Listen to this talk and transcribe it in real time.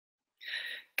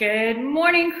Good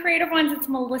morning, creative ones. It's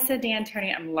Melissa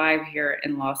D'Antoni. I'm live here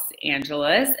in Los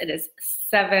Angeles. It is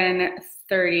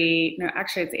 7:30. No,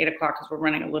 actually, it's 8 o'clock because we're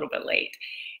running a little bit late.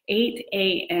 8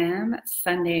 a.m.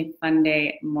 Sunday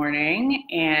Funday morning,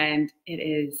 and it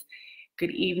is good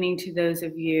evening to those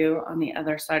of you on the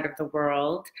other side of the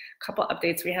world. A couple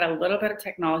updates. We had a little bit of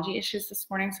technology issues this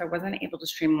morning, so I wasn't able to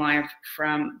stream live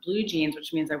from Blue Jeans,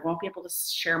 which means I won't be able to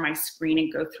share my screen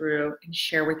and go through and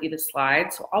share with you the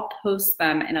slides. So I'll post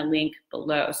them in a link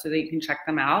below so that you can check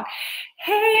them out.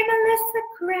 Hey, Melissa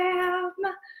Graham.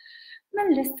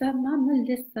 Melissa, my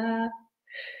Melissa.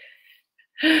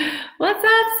 What's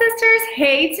up, sisters?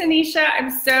 Hey, Tanisha. I'm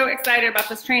so excited about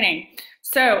this training.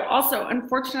 So also,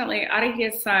 unfortunately,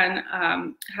 Arahia's son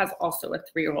has also a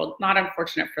 3-year-old. Not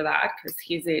unfortunate for that because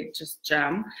he's a just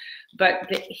gem.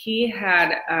 But he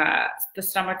had the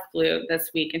stomach flu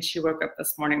this week, and she woke up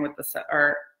this morning with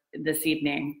this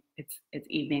evening. It's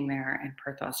evening there in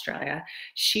Perth, Australia.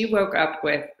 She woke up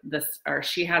with this, or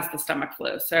she has the stomach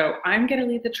flu. So I'm going to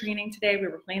lead the training today. We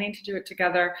were planning to do it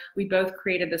together. We both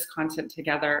created this content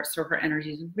together. So her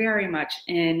energy is very much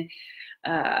in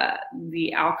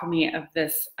the alchemy of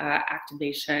this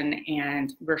activation,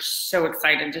 and we're so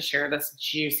excited to share this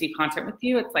juicy content with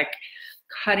you. It's like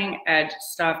cutting edge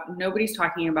stuff. Nobody's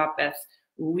talking about this.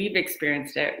 We've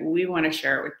experienced it. We want to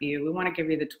share it with you. We want to give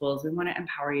you the tools. We want to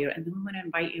empower you. And then we want to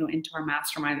invite you into our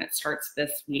mastermind that starts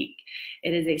this week.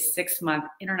 It is a 6-month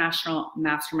international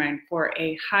mastermind for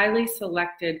a highly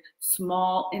selected,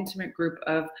 small, intimate group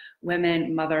of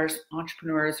women, mothers,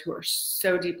 entrepreneurs who are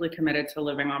so deeply committed to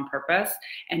living on purpose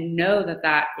and know that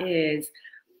that is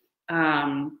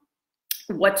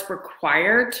what's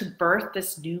required to birth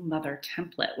this new mother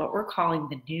template, what we're calling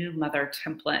the new mother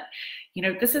template. You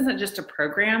know, this isn't just a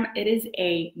program, it is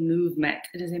a movement.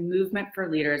 It is a movement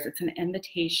for leaders. It's an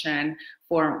invitation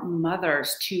for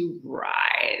mothers to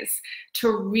rise,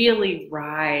 to really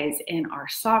rise in our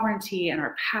sovereignty and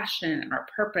our passion and our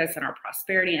purpose and our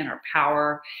prosperity and our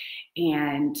power,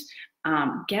 and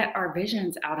get our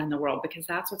visions out in the world, because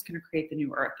that's what's going to create the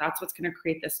new earth. That's what's going to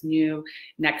create this new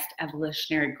next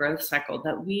evolutionary growth cycle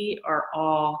that we are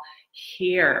all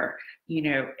here, you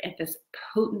know, at this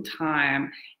potent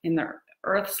time in the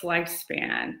earth's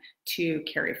lifespan to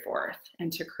carry forth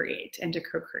and to create and to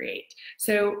co-create.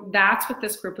 So that's what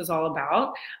this group is all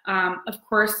about. Of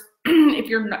course,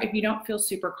 if you don't feel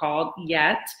super called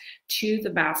yet to the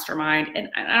mastermind, and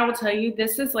I will tell you,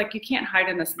 this is like, you can't hide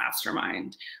in this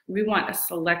mastermind. We want a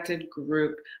selected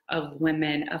group of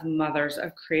women, of mothers,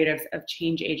 of creatives, of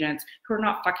change agents who are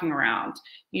not fucking around.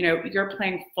 You know, you're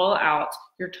playing full out.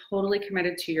 You're totally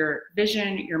committed to your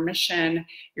vision, your mission,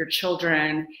 your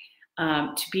children,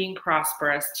 to being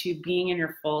prosperous, to being in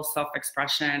your full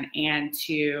self-expression, and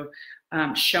to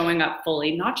showing up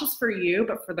fully, not just for you,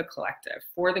 but for the collective,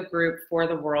 for the group, for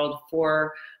the world,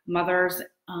 for mothers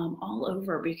all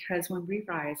over, because when we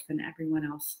rise, then everyone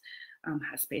else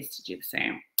has space to do the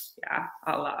same. Yeah,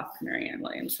 a la Marianne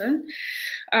Williamson.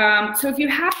 So if you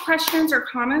have questions or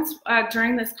comments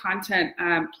during this content,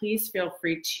 please feel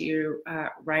free to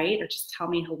write or just tell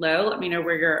me hello. Let me know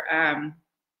where you're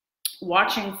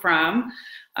watching from.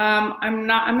 I'm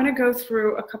going to go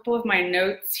through a couple of my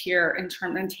notes here and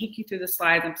take you through the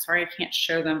slides. I'm sorry I can't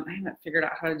show them. I haven't figured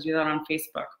out how to do that on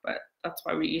Facebook, but that's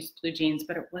why we use Blue Jeans,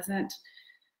 but it wasn't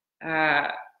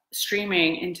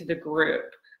streaming into the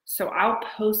group. So I'll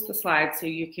post the slides so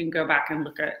you can go back and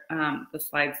look at the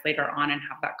slides later on and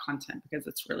have that content, because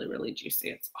it's really, really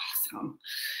juicy. It's awesome.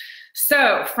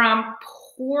 So from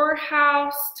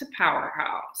poorhouse to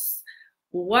powerhouse.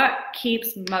 What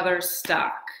keeps mothers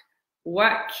stuck?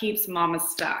 What keeps mamas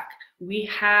stuck? We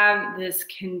have this,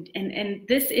 and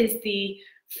this is the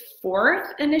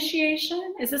 4th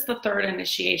initiation. Is this the 3rd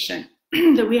initiation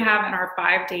that we have in our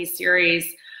 5-day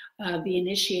series of the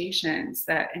initiations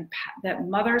that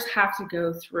mothers have to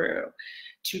go through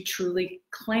to truly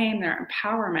claim their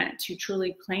empowerment, to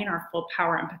truly claim our full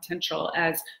power and potential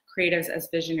as creatives, as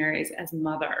visionaries, as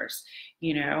mothers,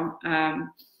 you know?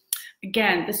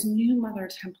 Again, this new mother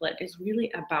template is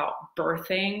really about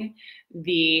birthing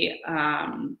the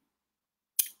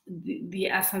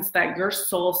essence that your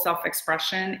soul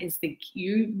self-expression is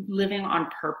you living on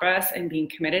purpose and being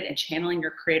committed and channeling your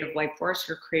creative life force,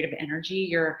 your creative energy,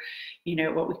 your, you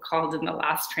know, what we called in the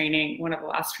last training, one of the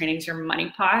last trainings, your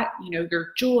money pot, you know, your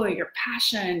joy, your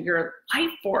passion, your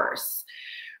life force,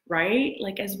 right?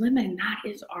 Like, as women, that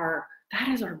is our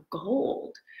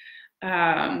gold.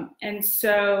 And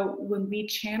so when we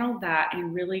channel that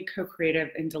in really co-creative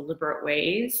and deliberate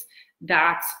ways,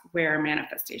 that's where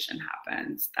manifestation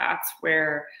happens. That's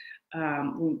where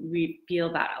when we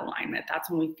feel that alignment. That's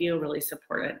when we feel really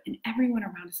supported, and everyone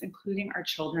around us, including our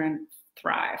children,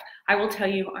 thrive. I will tell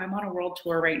you, I'm on a world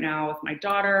tour right now with my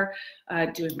daughter,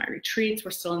 doing my retreats.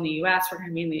 We're still in the US. We're going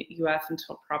to be in the US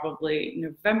until probably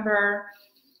November,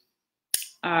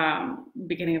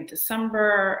 beginning of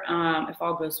December, if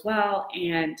all goes well.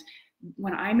 And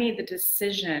when I made the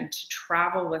decision to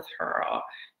travel with her,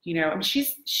 you know, I mean,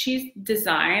 she's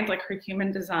designed, like her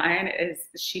human design is,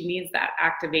 she needs that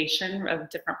activation of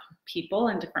different people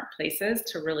in different places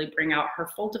to really bring out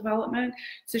her full development.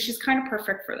 So she's kind of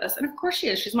perfect for this. And of course she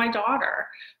is, she's my daughter,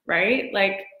 right?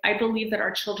 Like, I believe that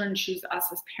our children choose us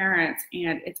as parents,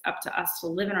 and it's up to us to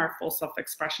live in our full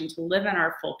self-expression, to live in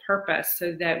our full purpose,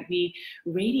 so that we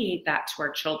radiate that to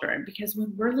our children. Because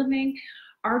when we're living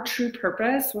our true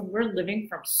purpose, when we're living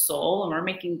from soul and we're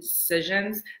making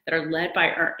decisions that are led by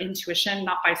our intuition,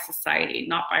 not by society,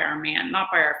 not by our man, not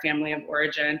by our family of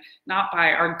origin, not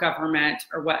by our government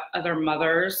or what other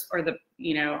mothers or the,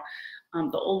 you know,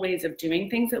 the old ways of doing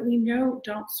things that we know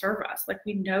don't serve us. Like,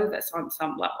 we know this on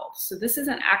some level. So this is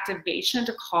an activation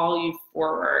to call you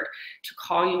forward, to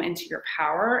call you into your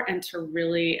power, and to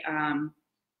really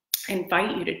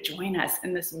invite you to join us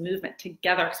in this movement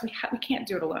together, because we can't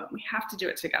do it alone. We have to do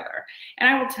it together. And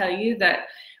I will tell you that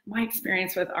my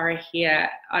experience with Arahia,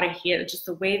 just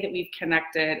the way that we've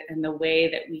connected and the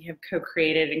way that we have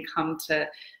co-created and come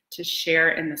to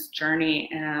share in this journey,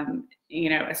 you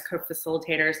know, as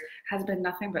co-facilitators, has been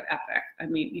nothing but epic. I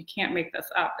mean, you can't make this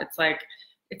up. It's like,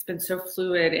 it's been so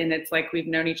fluid, and it's like we've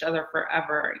known each other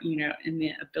forever, you know, in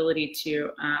the ability to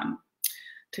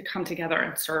come together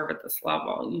and serve at this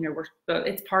level. You know,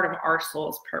 it's part of our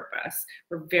soul's purpose.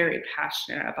 We're very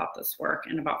passionate about this work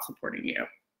and about supporting you.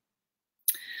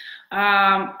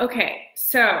 Okay,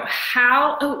 so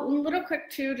a little quick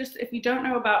too, just if you don't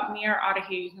know about me or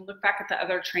Arahia, you can look back at the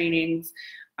other trainings.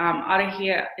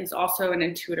 Arahia is also an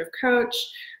intuitive coach.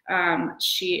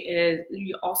 She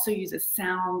also uses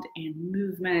sound and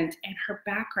movement, and her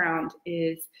background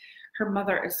is, her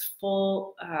mother is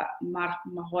full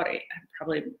Mahori, I'm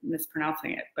probably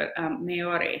mispronouncing it, but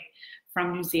Maori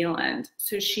from New Zealand.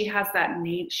 So she has that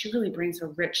she really brings a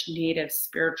rich native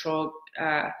spiritual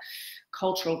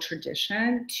cultural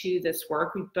tradition to this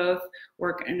work. We both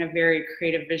work in a very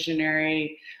creative,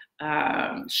 visionary,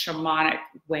 shamanic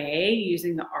way,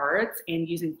 using the arts and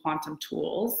using quantum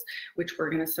tools, which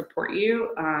we're going to support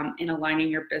you in aligning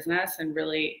your business and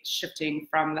really shifting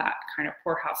from that kind of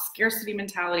poorhouse scarcity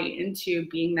mentality into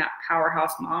being that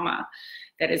powerhouse mama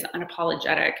that is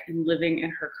unapologetic and living in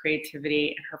her creativity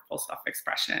and her full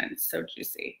self-expression. It's so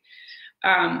juicy.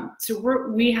 So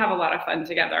we have a lot of fun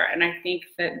together, and I think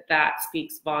that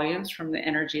speaks volumes from the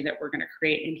energy that we're going to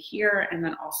create in here, and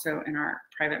then also in our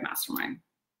private mastermind.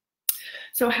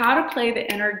 So how to play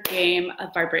the inner game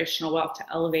of vibrational wealth to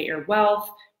elevate your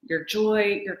wealth, your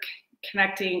joy, your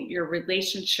connecting, your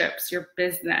relationships, your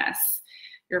business,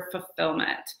 your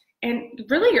fulfillment, and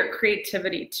really your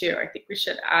creativity too. I think we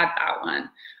should add that one.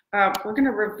 We're going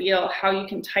to reveal how you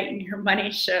can tighten your money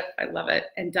ship, I love it,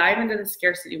 and dive into the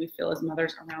scarcity we feel as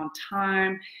mothers around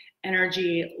time,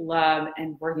 energy, love,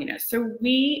 and worthiness. So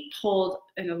we pulled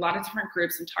in a lot of different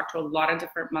groups and talked to a lot of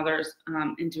different mothers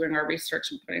in doing our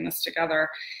research and putting this together.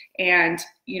 And,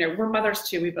 you know, we're mothers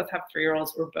too. We both have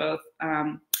 3-year-olds. We're both,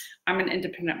 I'm an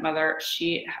independent mother.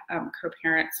 She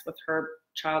co-parents with her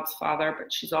child's father,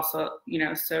 but she's also, you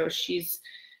know, so she's,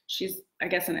 I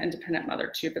guess, an independent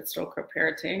mother too, but still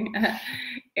co-parenting.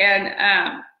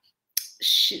 And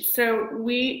so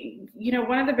we, you know,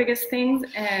 one of the biggest things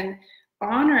in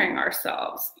honoring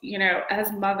ourselves, you know,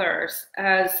 as mothers,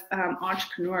 as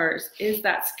entrepreneurs, is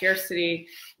that scarcity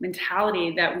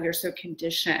mentality that we are so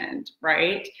conditioned,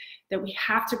 right? That we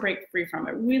have to break free from.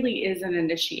 It really is an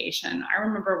initiation. I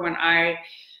remember when I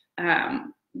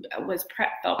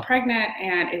felt pregnant,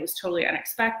 and it was totally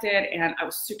unexpected, and I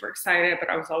was super excited, but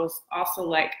I was always also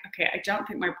like, okay, I don't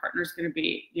think my partner's going to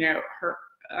be, you know,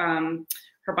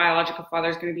 her biological father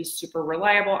is going to be super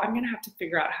reliable. I'm going to have to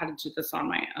figure out how to do this on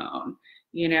my own,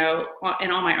 you know, and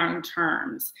on my own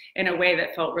terms, in a way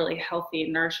that felt really healthy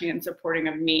and nourishing and supporting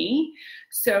of me.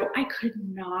 So I could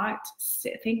not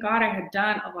sit. Thank God I had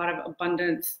done a lot of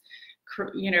abundance,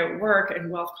 you know, work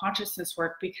and wealth consciousness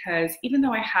work, because even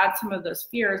though I had some of those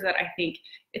fears, that I think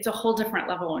it's a whole different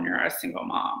level when you're a single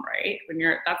mom, right?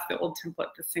 That's the old template.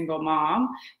 The single mom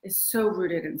is so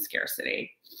rooted in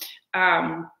scarcity.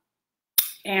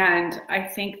 And I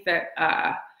think that,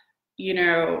 you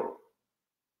know,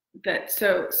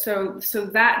 So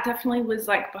that definitely was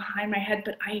like behind my head,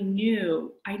 but I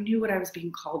knew what I was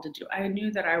being called to do. I knew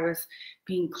that I was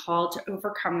being called to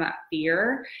overcome that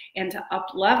fear and to up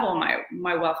level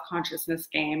my wealth consciousness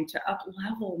game, to up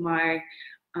level my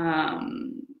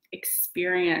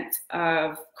experience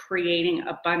of creating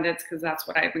abundance, because that's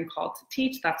what I've been called to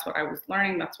teach. That's what I was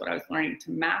learning. That's what I was learning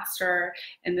to master.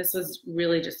 And this was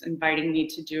really just inviting me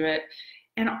to do it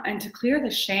and to clear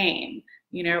the shame,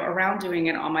 around doing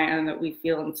it on my own that we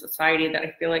feel in society, that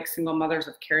I feel like single mothers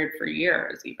have carried for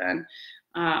years, even,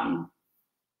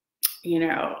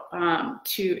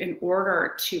 in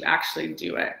order to actually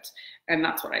do it. And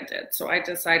that's what I did. So I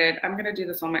decided I'm going to do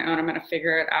this on my own. I'm going to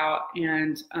figure it out,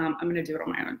 and I'm going to do it on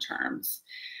my own terms.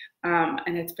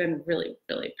 And it's been really,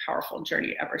 really powerful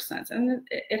journey ever since. And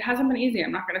it hasn't been easy.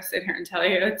 I'm not going to sit here and tell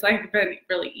you it's like been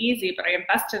really easy, but I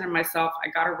invested in myself. I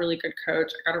got a really good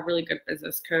coach. I got a really good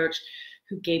business coach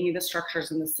who gave me the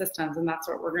structures and the systems. And that's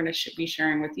what we're going to be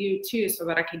sharing with you too, so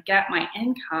that I could get my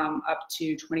income up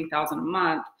to $20,000 a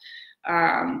month,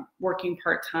 working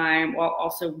part-time while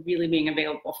also really being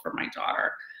available for my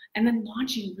daughter. And then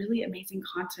launching really amazing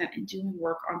content and doing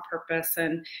work on purpose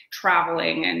and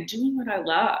traveling and doing what I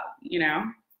love,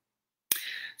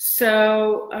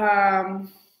 So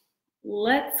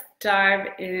let's dive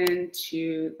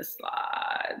into the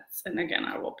slides. And again,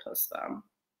 I will post them.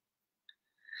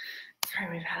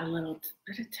 Sorry, we've had a little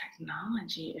bit of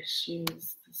technology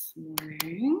issues this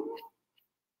morning.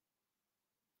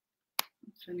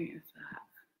 How funny is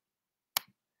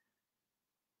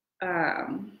that?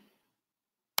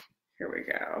 Here we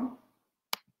go.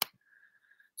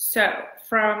 So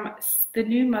from the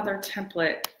new mother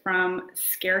template, from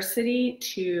scarcity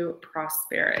to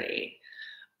prosperity.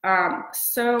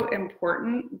 So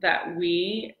important that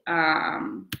we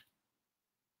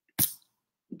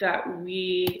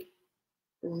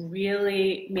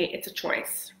really make, it's a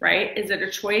choice, right? Is it a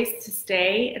choice to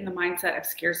stay in the mindset of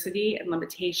scarcity and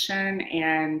limitation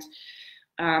and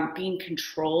being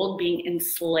controlled, being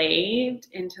enslaved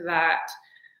into that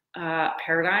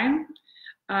paradigm?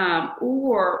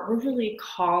 Or we're really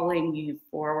calling you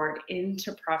forward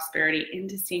into prosperity,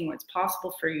 into seeing what's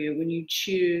possible for you when you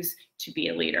choose to be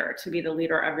a leader, to be the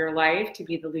leader of your life, to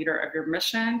be the leader of your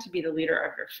mission, to be the leader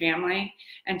of your family,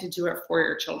 and to do it for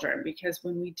your children. Because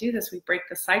when we do this, we break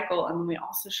the cycle, and then we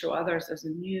also show others there's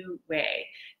a new way.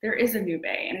 There is a new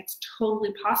way, and it's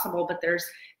totally possible, but there's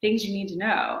things you need to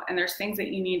know, and there's things that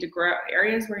you need to grow,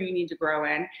 areas where you need to grow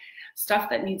in, stuff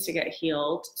that needs to get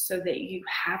healed so that you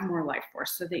have more life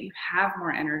force, so that you have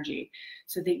more energy,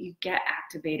 so that you get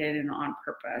activated and on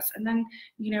purpose. And then,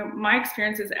 my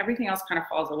experience is everything else kind of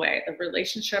falls away. The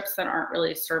relationships that aren't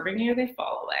really serving you, they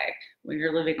fall away when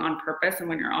you're living on purpose and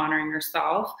when you're honoring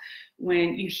yourself.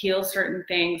 When you heal certain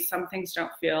things, some things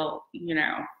don't feel,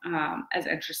 as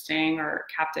interesting or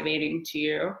captivating to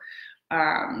you.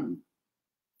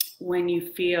 When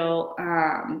you feel,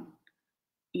 when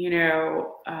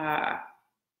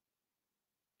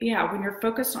you're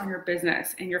focused on your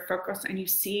business and you're focused and you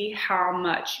see how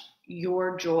much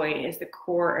your joy is the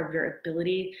core of your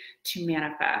ability to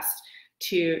manifest,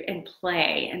 and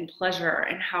play and pleasure,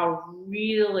 and how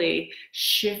really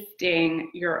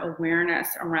shifting your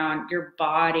awareness around your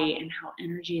body and how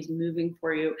energy is moving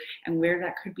for you and where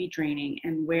that could be draining,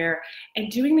 and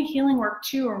doing the healing work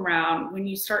too around when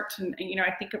you start to,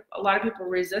 I think a lot of people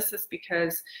resist this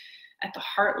because at the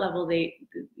heart level, we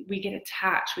get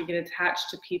attached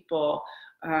to people.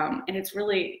 And it's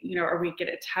really, or we get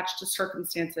attached to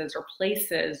circumstances or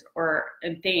places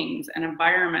and things and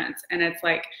environments. And it's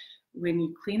like, when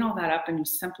you clean all that up and you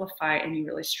simplify and you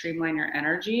really streamline your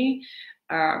energy,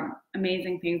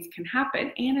 amazing things can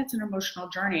happen. And it's an emotional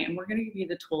journey. And we're going to give you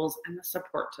the tools and the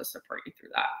support to support you through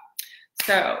that.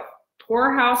 So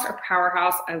poorhouse or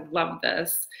powerhouse, I love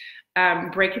this.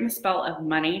 Breaking the spell of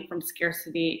money from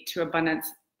scarcity to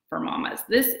abundance for mamas.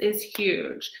 This is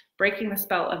huge. Breaking the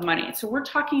spell of money. So we're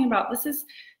talking about, this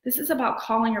is about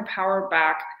calling your power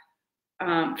back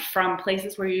from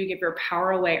places where you give your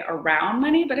power away around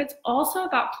money, but it's also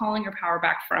about calling your power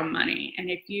back from money. And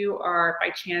if you are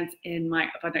by chance in my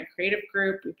Abundant Creative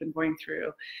group, we've been going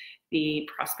through the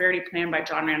Prosperity Plan by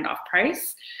John Randolph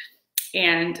Price.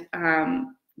 And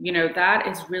that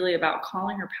is really about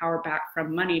calling your power back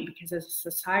from money, because as a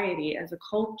society, as a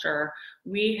culture,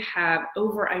 we have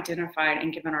over-identified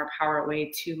and given our power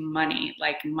away to money.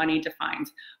 Like money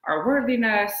defines our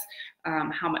worthiness,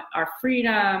 how much, our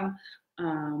freedom,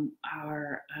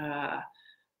 our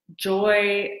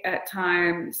joy at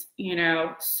times, you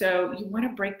know. So you want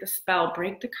to break the spell,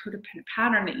 break the codependent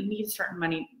pattern that you need a certain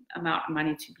amount of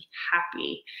money to be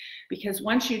happy. Because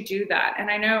once you do that, and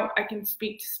I know I can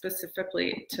speak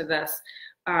specifically to this,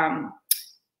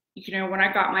 you know, when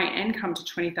I got my income to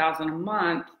 $20,000 a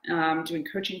month, doing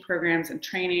coaching programs and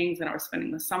trainings, and I was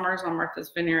spending the summers on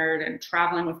Martha's Vineyard and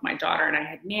traveling with my daughter, and I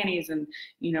had nannies and,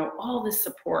 you know, all this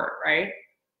support, right?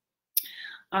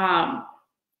 I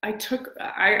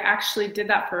actually did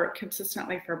that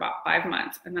consistently for about 5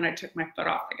 months, and then I took my foot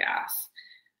off the gas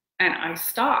and I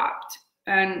stopped.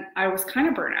 And I was kind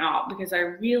of burnt out because I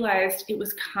realized it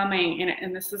was coming,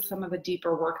 and this is some of the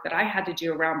deeper work that I had to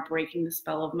do around breaking the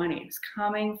spell of money. It was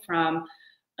coming from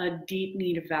a deep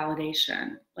need of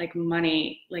validation, like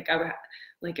money, like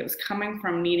it was coming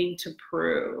from needing to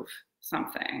prove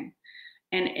something.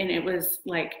 And it was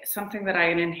like something that I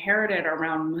had inherited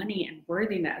around money and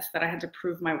worthiness, that I had to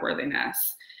prove my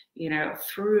worthiness, you know,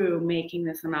 through making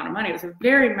this amount of money. It was a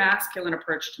very masculine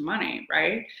approach to money,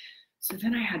 right? So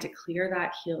then I had to clear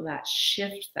that, heal that,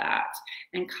 shift that,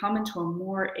 and come into a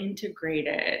more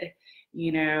integrated,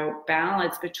 you know,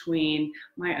 balance between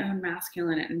my own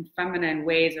masculine and feminine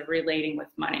ways of relating with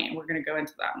money. And we're going to go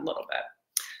into that in a little bit.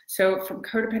 So from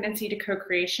codependency to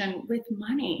co-creation with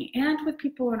money and with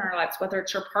people in our lives, whether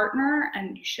it's your partner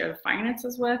and you share the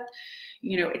finances with,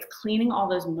 you know, it's cleaning all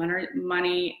those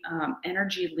money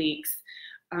energy leaks,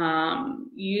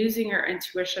 using your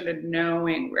intuition and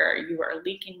knowing where you are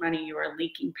leaking money, you are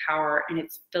leaking power, and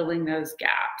it's filling those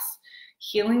gaps.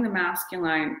 Healing the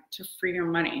masculine to free your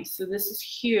money. So this is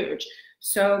huge.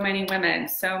 So many women,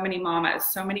 so many mamas,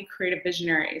 so many creative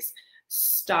visionaries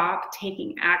stop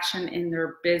taking action in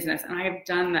their business. And I have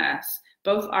done this.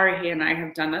 Both Ari and I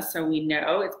have done this, so we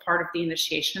know it's part of the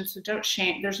initiation. So don't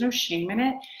shame, there's no shame in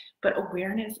it, but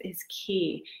awareness is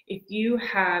key. If you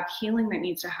have healing that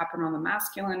needs to happen on the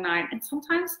masculine line, and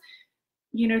sometimes,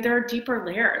 you know, there are deeper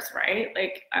layers, right?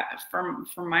 Like from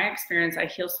my experience, I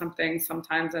heal something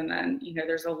sometimes, and then, you know,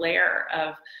 there's a layer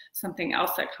of something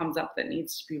else that comes up that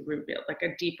needs to be revealed, like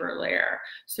a deeper layer.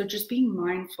 So just being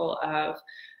mindful of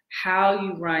how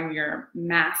you run your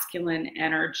masculine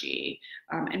energy.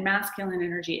 And masculine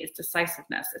energy is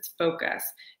decisiveness, it's focus,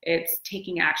 it's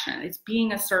taking action, it's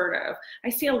being assertive. I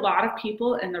see a lot of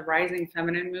people in the rising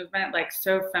feminine movement, like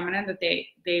so feminine that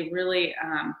they really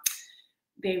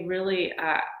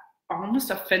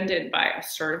almost offended by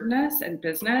assertiveness and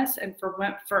business. And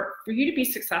for you to be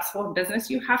successful in business,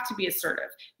 you have to be assertive.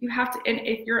 You have to, and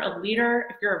if you're a leader,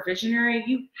 if you're a visionary,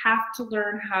 you have to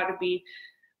learn how to be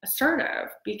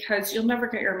assertive, because you'll never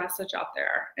get your message out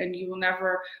there, and you will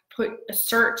never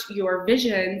assert your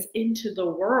visions into the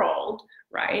world,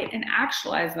 right, and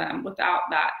actualize them without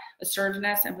that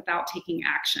assertiveness and without taking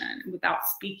action and without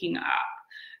speaking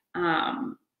up.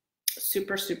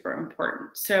 Super, super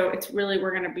important. So it's really, we're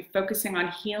going to be focusing on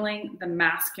healing the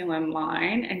masculine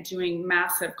line and doing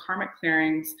massive karmic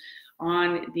clearings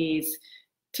on these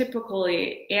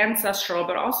typically ancestral,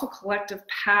 but also collective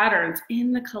patterns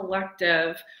in the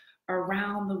collective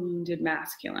around the wounded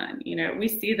masculine. You know, we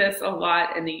see this a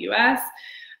lot in the US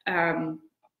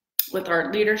with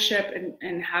our leadership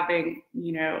and having,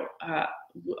 you know,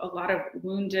 a lot of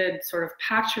wounded sort of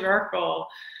patriarchal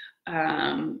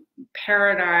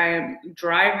paradigm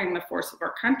driving the force of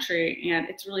our country, and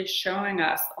it's really showing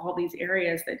us all these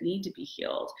areas that need to be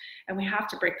healed, and we have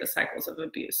to break the cycles of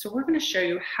abuse. So we're going to show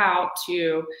you how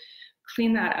to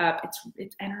clean that up.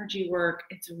 It's energy work.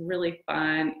 It's really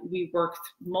fun. We work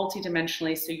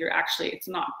multidimensionally, so it's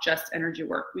not just energy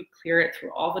work. We clear it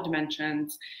through all the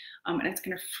dimensions, and it's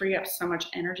going to free up so much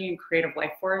energy and creative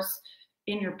life force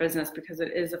in your business, because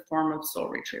it is a form of soul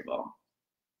retrieval.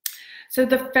 So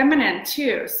the feminine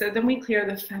too. So then we clear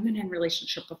the feminine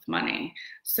relationship with money.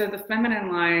 So the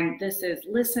feminine line, this is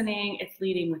listening, it's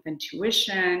leading with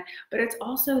intuition, but it's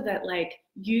also that, like,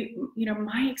 you know,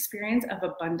 my experience of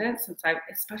abundance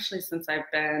especially since I've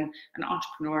been an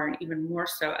entrepreneur, and even more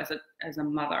so as a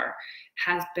mother,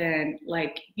 has been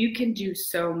like, you can do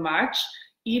so much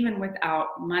even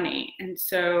without money. And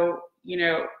so, you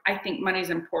know, I think money is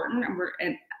important,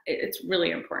 and it's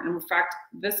really important. In fact,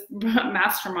 this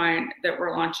mastermind that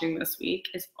we're launching this week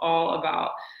is all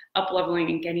about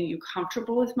up-leveling and getting you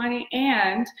comfortable with money.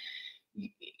 And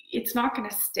it's not going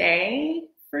to stay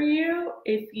for you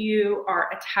if you are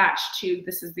attached to,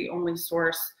 this is the only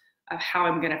source of how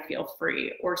I'm going to feel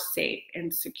free or safe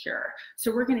and secure. So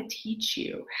we're going to teach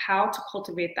you how to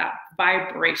cultivate that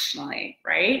vibrationally,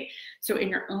 right? So in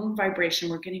your own vibration,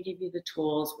 we're going to give you the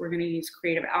tools. We're going to use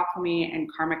creative alchemy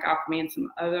and karmic alchemy and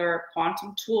some other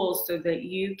quantum tools so that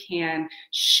you can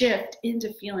shift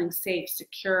into feeling safe,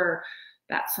 secure,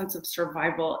 that sense of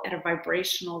survival at a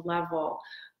vibrational level,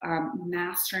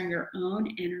 mastering your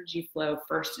own energy flow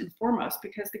first and foremost,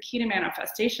 because the key to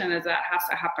manifestation is that has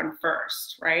to happen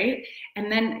first, right?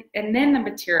 And then the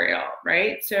material,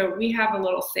 right? So we have a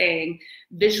little saying: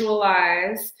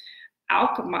 visualize,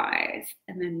 alchemize,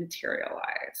 and then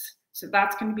materialize. So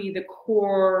that's going to be the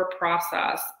core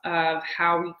process of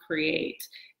how we create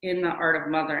in the art of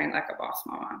mothering like a boss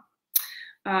mama.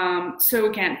 So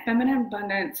again, feminine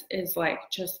abundance is like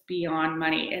just beyond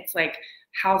money. It's like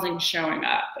housing showing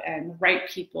up and the right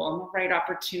people and the right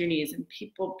opportunities and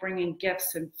people bringing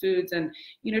gifts and foods and,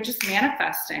 you know, just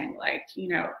manifesting. Like, you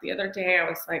know, the other day I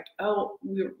was like, oh,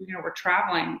 we're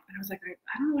traveling. And I was like,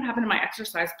 I don't know what happened to my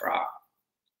exercise bra.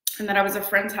 And then I was at a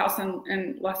friend's house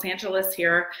in Los Angeles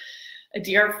here, a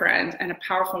dear friend and a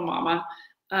powerful mama.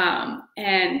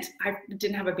 And I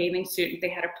didn't have a bathing suit. They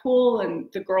had a pool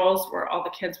and all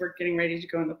the kids were getting ready to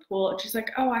go in the pool. And she's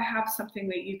like, oh, I have something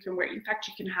that you can wear. In fact,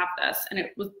 you can have this. And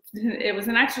it was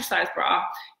an exercise bra,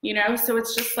 you know? So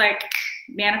it's just like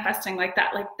manifesting like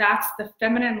that. Like that's the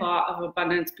feminine law of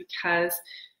abundance, because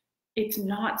it's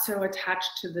not so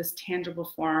attached to this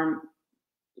tangible form,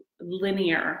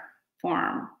 linear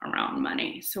form around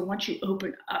money. So once you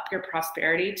open up your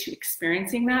prosperity to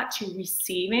experiencing that, to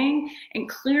receiving and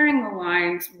clearing the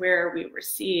lines where we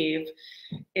receive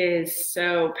is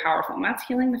so powerful. And that's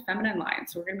healing the feminine line.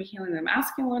 So we're going to be healing the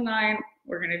masculine line.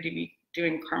 We're going to be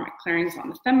doing karmic clearings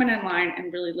on the feminine line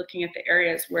and really looking at the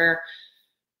areas where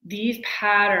these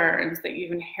patterns that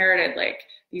you've inherited, like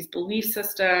these belief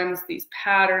systems, these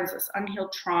patterns, this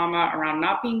unhealed trauma around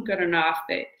not being good enough,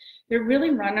 that they're really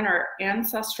run in our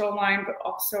ancestral line, but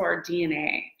also our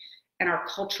DNA and our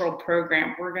cultural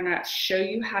program. We're going to show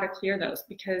you how to clear those,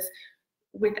 because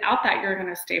without that, you're going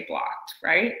to stay blocked,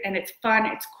 right? And it's fun,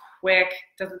 it's quick,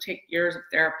 it doesn't take years of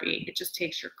therapy. It just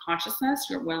takes your consciousness,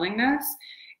 your willingness,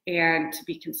 and to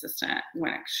be consistent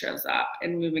when it shows up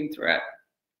and moving through it.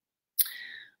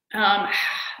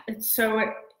 It's so,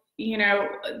 you know,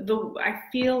 I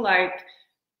feel like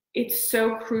it's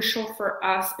so crucial for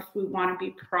us, if we want to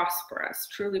be prosperous,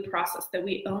 truly prosperous, that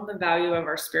we own the value of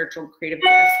our spiritual and creative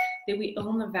gifts, that we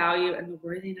own the value and the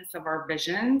worthiness of our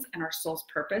visions and our soul's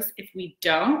purpose. If we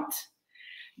don't,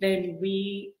 then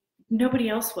nobody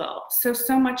else will.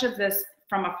 So much of this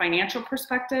from a financial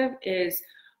perspective is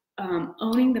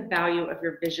owning the value of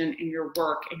your vision and your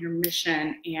work and your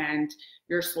mission and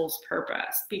your soul's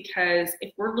purpose. Because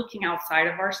if we're looking outside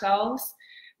of ourselves,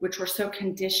 which we're so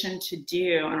conditioned to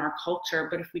do in our culture,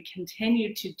 but if we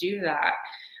continue to do that,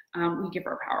 we give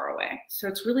our power away. So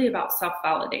it's really about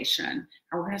self-validation. And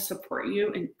we're going to support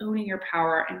you in owning your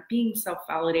power and being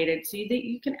self-validated so that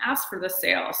you can ask for the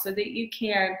sale, so that you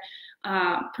can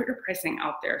put your pricing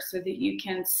out there, so that you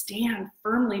can stand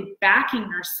firmly backing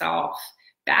yourself,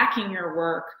 backing your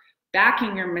work,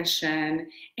 backing your mission,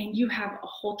 and you have a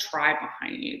whole tribe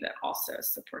behind you that also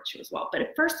supports you as well. But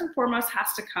it first and foremost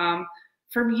has to come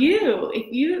from you.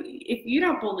 If you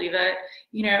don't believe it,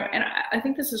 you know, and I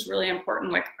think this is really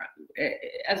important, like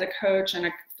as a coach and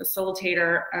a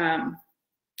facilitator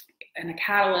and a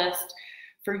catalyst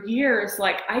for years,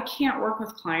 like I can't work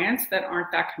with clients that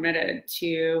aren't that committed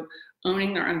to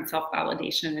owning their own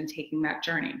self-validation and taking that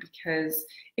journey, because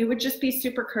it would just be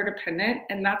super codependent,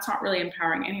 and that's not really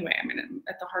empowering anyway. I mean,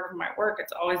 at the heart of my work,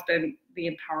 it's always been the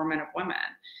empowerment of women.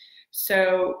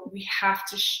 So we have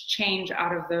to change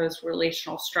out of those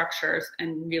relational structures,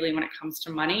 and really when it comes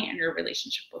to money and your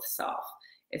relationship with self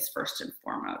is first and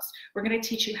foremost. We're going to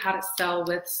teach you how to sell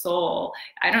with soul.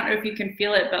 I don't know if you can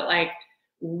feel it, but like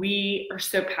we are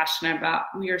so passionate about,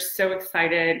 we are so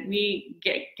excited. We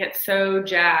get so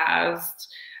jazzed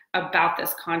about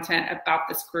this content, about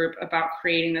this group, about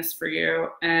creating this for you.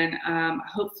 And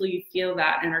hopefully you feel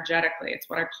that energetically. It's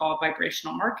what I call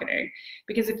vibrational marketing.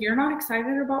 Because if you're not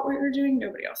excited about what you're doing,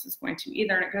 nobody else is going to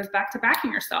either. And it goes back to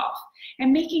backing yourself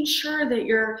and making sure that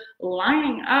you're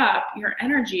lining up your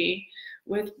energy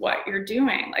with what you're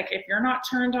doing. Like if you're not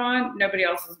turned on, nobody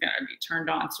else is going to be turned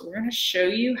on. So we're going to show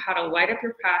you how to light up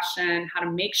your passion, how to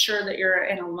make sure that you're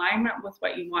in alignment with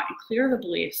what you want, and clear the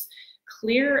beliefs,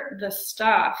 clear the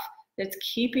stuff that's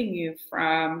keeping you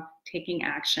from taking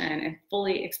action and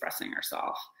fully expressing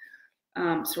yourself.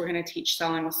 So we're going to teach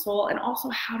selling with soul, and also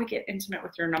how to get intimate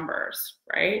with your numbers,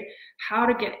 right? How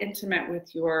to get intimate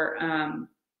with your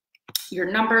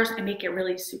numbers and make it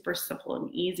really super simple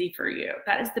and easy for you.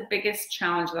 That is the biggest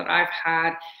challenge that I've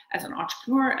had as an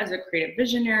entrepreneur, as a creative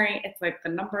visionary. It's like the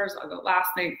numbers are the last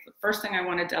thing, the first thing I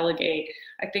want to delegate.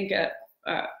 I think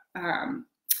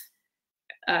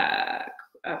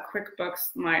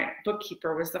QuickBooks, my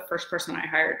bookkeeper was the first person I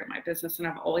hired in my business, and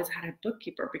I've always had a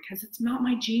bookkeeper because it's not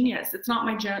my genius. It's not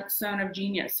my zone of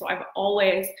genius. So I've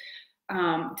always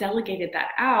delegated that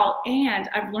out, and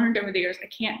I've learned over the years I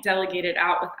can't delegate it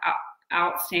out without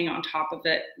staying on top of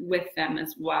it with them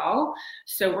as well.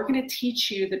 So we're going to teach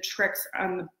you the tricks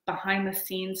on the behind the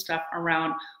scenes stuff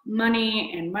around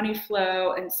money and money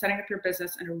flow and setting up your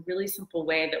business in a really simple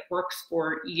way that works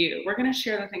for you. We're going to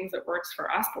share the things that works for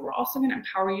us, but we're also going to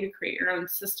empower you to create your own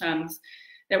systems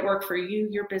that work for you,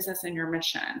 your business, and your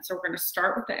mission. So we're going to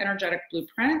start with the energetic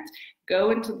blueprint,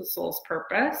 go into the soul's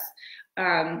purpose,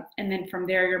 and then from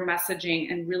there, your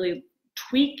messaging and really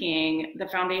tweaking the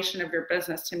foundation of your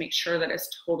business to make sure that it's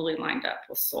totally lined up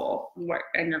with soul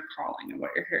and your calling and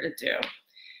what you're here to do.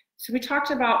 So we talked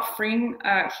about freeing,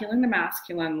 healing the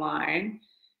masculine line.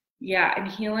 Yeah, and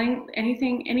healing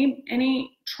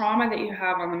any trauma that you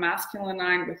have on the masculine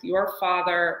line with your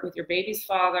father, with your baby's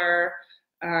father,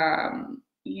 anything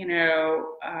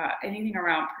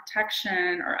around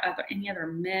protection or any other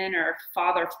men or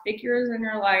father figures in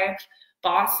your life,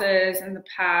 bosses in the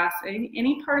past,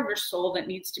 any part of your soul that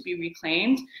needs to be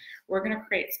reclaimed. We're going to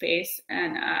create space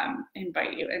and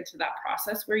invite you into that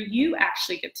process where you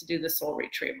actually get to do the soul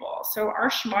retrieval. So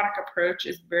our shamanic approach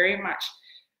is very much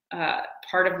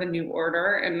part of the new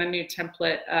order and the new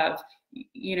template of,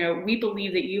 we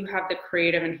believe that you have the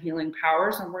creative and healing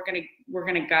powers, and we're going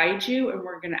to guide you, and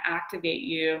we're going to activate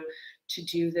you to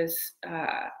do this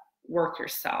work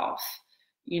yourself.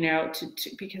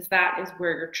 Because that is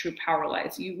where your true power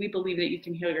lies. We believe that you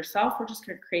can heal yourself. We're just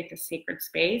going to create this sacred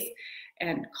space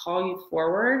and call you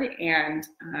forward and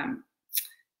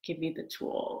give you the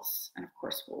tools. And of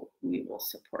course, we will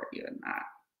support you in that.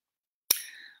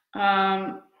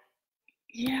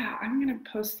 Yeah, I'm going to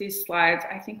post these slides.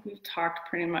 I think we've talked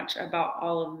pretty much about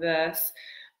all of this.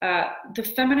 The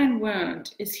feminine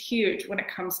wound is huge when it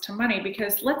comes to money,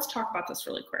 because let's talk about this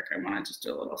really quick. I want to just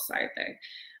do a little side thing.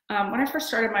 When I first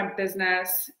started my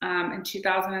business in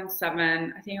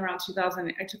 2007, I think around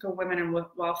 2000, I took a women and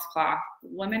wealth class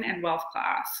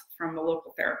from a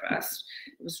local therapist.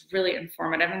 It was really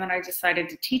informative. And then I decided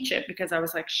to teach it because I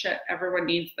was like, shit, everyone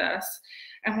needs this.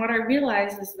 And what I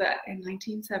realized is that in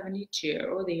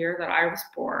 1972, the year that I was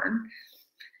born,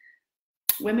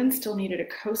 women still needed a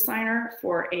cosigner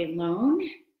for a loan,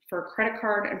 for a credit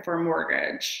card, and for a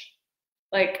mortgage.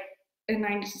 Like, in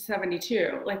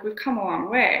 1972, like, we've come a long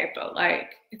way, but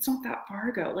like, it's not that far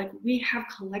ago. Like, we have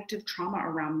collective trauma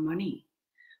around money.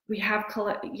 We have,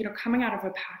 coming out of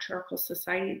a patriarchal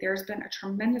society, there's been a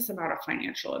tremendous amount of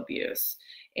financial abuse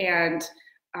and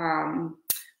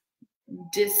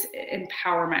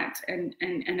disempowerment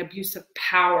and abuse of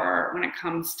power when it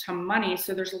comes to money.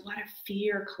 So there's a lot of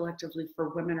fear collectively for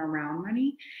women around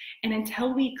money. And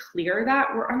until we clear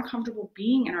that, we're uncomfortable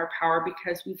being in our power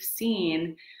because we've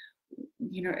seen,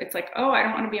 it's like, oh, I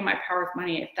don't want to be in my power with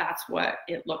money if that's what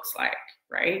it looks like,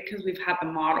 right? Because we've had the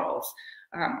models,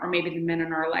 or maybe the men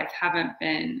in our life haven't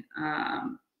been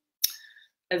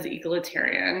as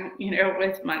egalitarian,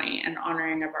 with money and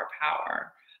honoring of our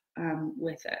power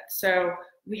with it. So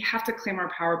we have to claim our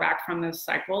power back from those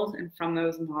cycles and from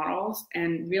those models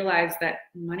and realize that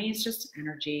money is just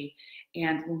energy.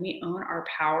 And when we own our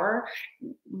power,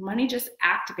 money just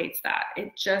activates that.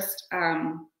 It just,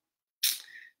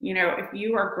 if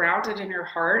you are grounded in your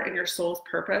heart and your soul's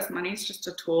purpose, money is just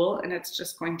a tool, and it's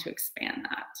just going to expand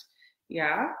that.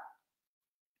 Yeah.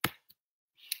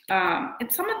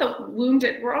 And some of the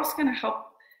wounded, we're also going to help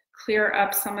clear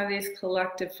up some of these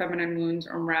collective feminine wounds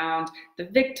around the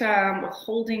victim,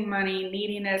 withholding money,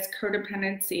 neediness,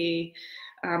 codependency,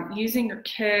 using your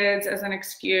kids as an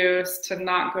excuse to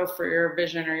not go for your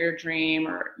vision or your dream,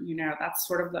 or, that's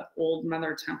sort of the old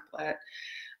mother template.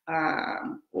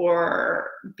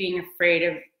 Or being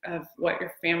afraid of what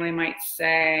your family might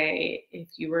say if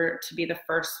you were to be the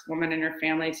first woman in your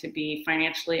family to be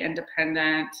financially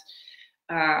independent.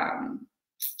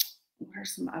 What are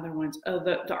some other ones? Oh,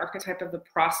 the archetype of the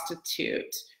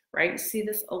prostitute, right? You see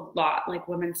this a lot, like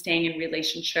women staying in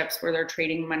relationships where they're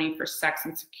trading money for sex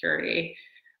and security,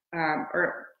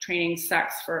 or trading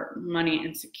sex for money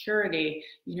and security.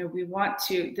 We want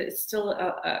to, it's still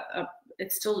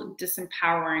it's still a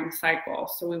disempowering cycle.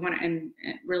 So we want to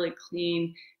really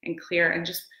clean and clear and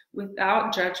just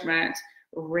without judgment,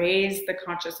 raise the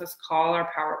consciousness, call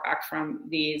our power back from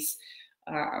these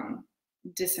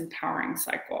disempowering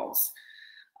cycles.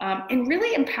 And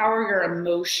really empower your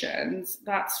emotions.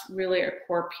 That's really a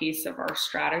core piece of our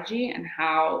strategy and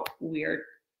how we are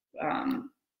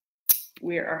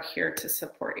here to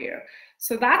support you.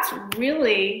 So that's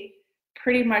really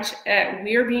pretty much it.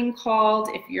 We are being called.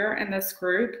 If you're in this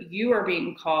group, you are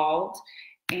being called,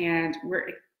 and we're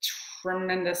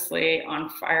tremendously on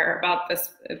fire about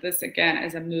this. This again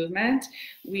is a movement.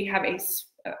 We have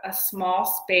a small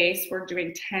space. We're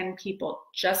doing 10 people,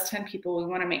 just 10 people. We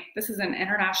want to make, this is an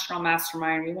international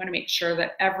mastermind. We want to make sure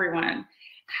that everyone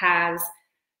has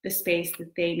the space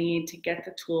that they need to get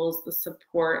the tools, the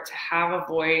support, to have a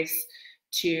voice,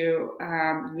 to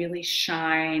really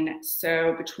shine.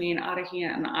 So between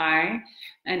Adahia and I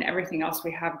and everything else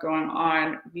we have going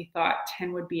on, we thought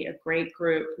 10 would be a great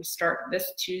group. We start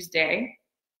this Tuesday.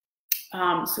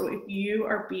 So if you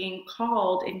are being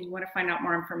called and you want to find out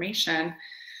more information,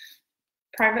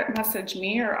 private message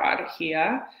me or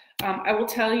Adahia. I will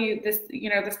tell you this,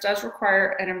 this does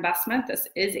require an investment. This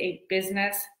is a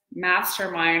business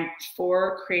mastermind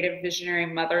for creative visionary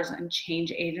mothers and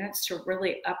change agents to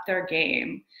really up their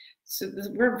game. So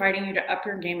we're inviting you to up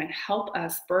your game and help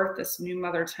us birth this new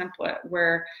mother template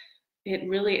where it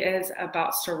really is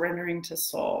about surrendering to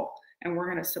soul. And we're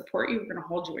going to support you. We're going to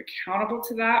hold you accountable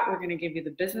to that. We're going to give you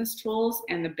the business tools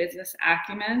and the business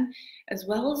acumen, as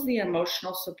well as the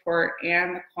emotional support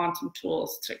and the quantum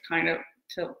tools to kind of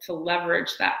to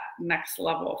leverage that next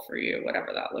level for you,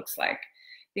 whatever that looks like.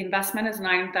 The investment is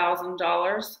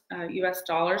 $9,000 US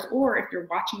dollars, or if you're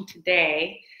watching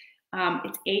today,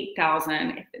 it's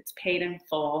 $8,000 if it's paid in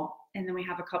full. And then we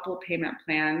have a couple of payment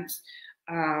plans.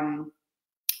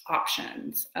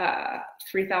 Options,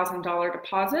 $3,000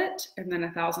 deposit and then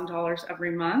 $1,000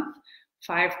 every month,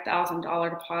 $5,000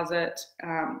 deposit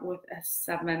with a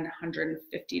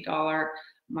 $750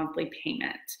 monthly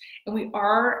payment. And we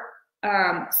are,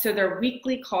 so they're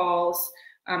weekly calls,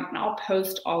 and I'll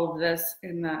post all of this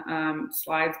in the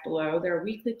slides below. They're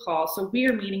weekly calls, so we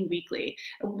are meeting weekly.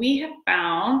 We have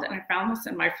found, and I found this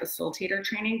in my facilitator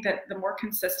training, that the more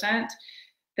consistent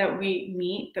that we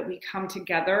meet, that we come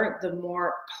together, the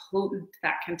more potent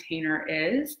that container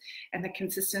is, and the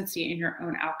consistency in your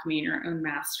own alchemy and your own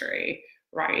mastery,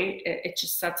 right? It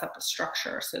just sets up a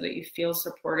structure so that you feel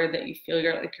supported, that you feel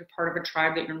you're part of a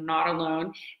tribe, that you're not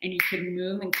alone, and you can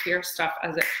move and clear stuff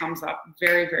as it comes up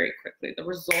very, very quickly. The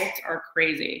results are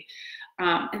crazy.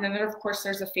 And then of course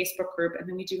there's a Facebook group, and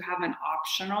then we do have an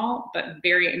optional but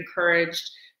very encouraged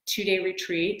 2-day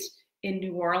retreat in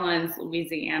New Orleans,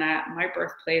 Louisiana, my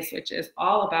birthplace, which is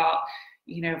all about,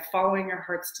 following your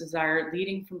heart's desire,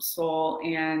 leading from soul,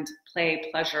 and play,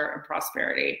 pleasure, and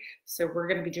prosperity. So we're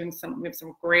going to be doing we have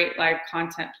some great live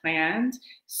content planned,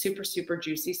 super, super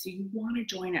juicy. So you want to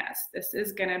join us. This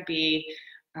is going to be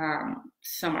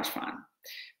so much fun.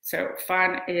 So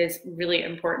fun is really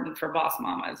important for boss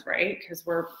mamas, right? Because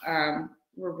we're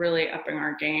really upping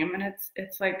our game, and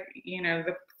it's like,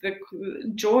 the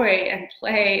joy and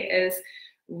play is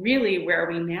really where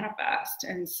we manifest.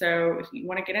 And so if you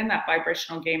want to get in that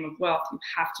vibrational game of wealth, you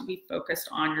have to be focused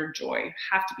on your joy. You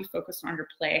have to be focused on your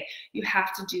play. You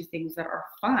have to do things that are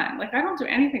fun. Like, I don't do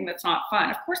anything that's not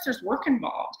fun. Of course there's work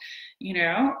involved,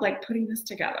 like putting this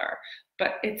together,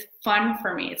 but it's fun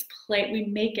for me. It's play. We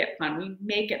make it fun. We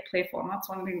make it playful. And that's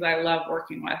one of the things I love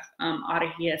working with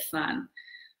Adahia's son.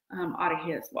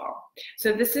 Adahia as well.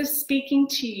 So this is speaking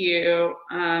to you.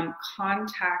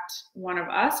 Contact one of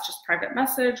us, just private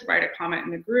message, write a comment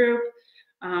in the group,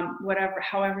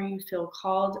 however you feel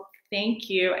called. Thank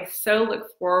you. I so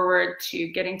look forward to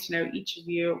getting to know each of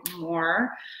you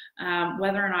more,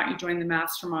 whether or not you join the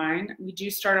mastermind. We do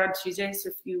start on Tuesday, so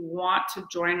if you want to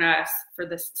join us for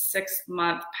this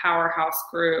 6-month powerhouse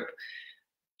group,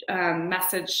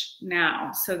 message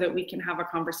now so that we can have a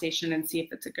conversation and see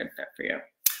if it's a good fit for you.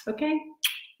 Okay,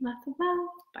 lots of love.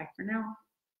 Bye for now.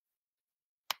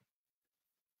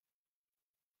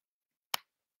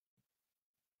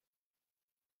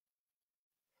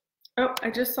 Oh,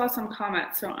 I just saw some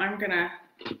comments, so I'm gonna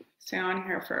stay on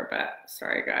here for a bit.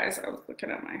 Sorry guys, I was looking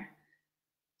at my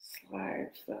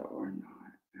slides that were not.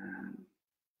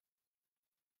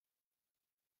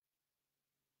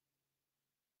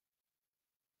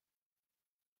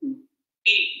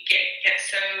 Get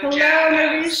so hello,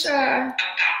 Narisha.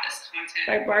 About this content.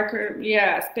 By Barker.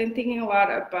 Yes, been thinking a lot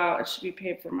about it should be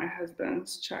paid for my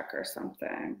husband's check or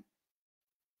something.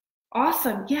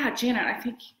 Awesome. Yeah, Janet, I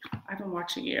think I've been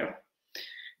watching you.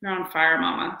 You're on fire,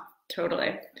 mama.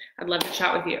 Totally. I'd love to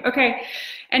chat with you. Okay.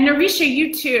 And Narisha,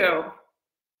 you too.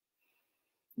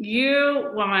 You,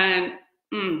 woman,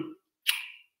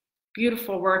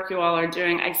 beautiful work you all are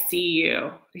doing. I see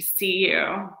you. I see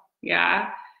you.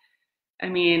 Yeah. I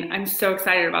mean, I'm so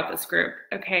excited about this group.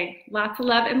 Okay, lots of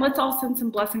love. And let's all send some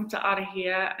blessings to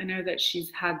Adahia. I know that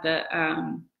she's had the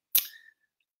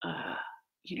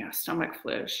stomach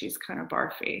flu. She's kind of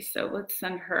barfy. So let's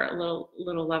send her a little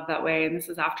love that way. And this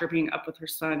is after being up with her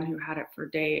son who had it for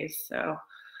days. So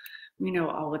we know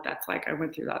all what that's like. I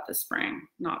went through that this spring.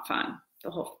 Not fun.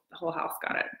 The whole house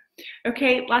got it.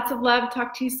 Okay, lots of love.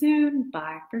 Talk to you soon.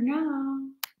 Bye for now.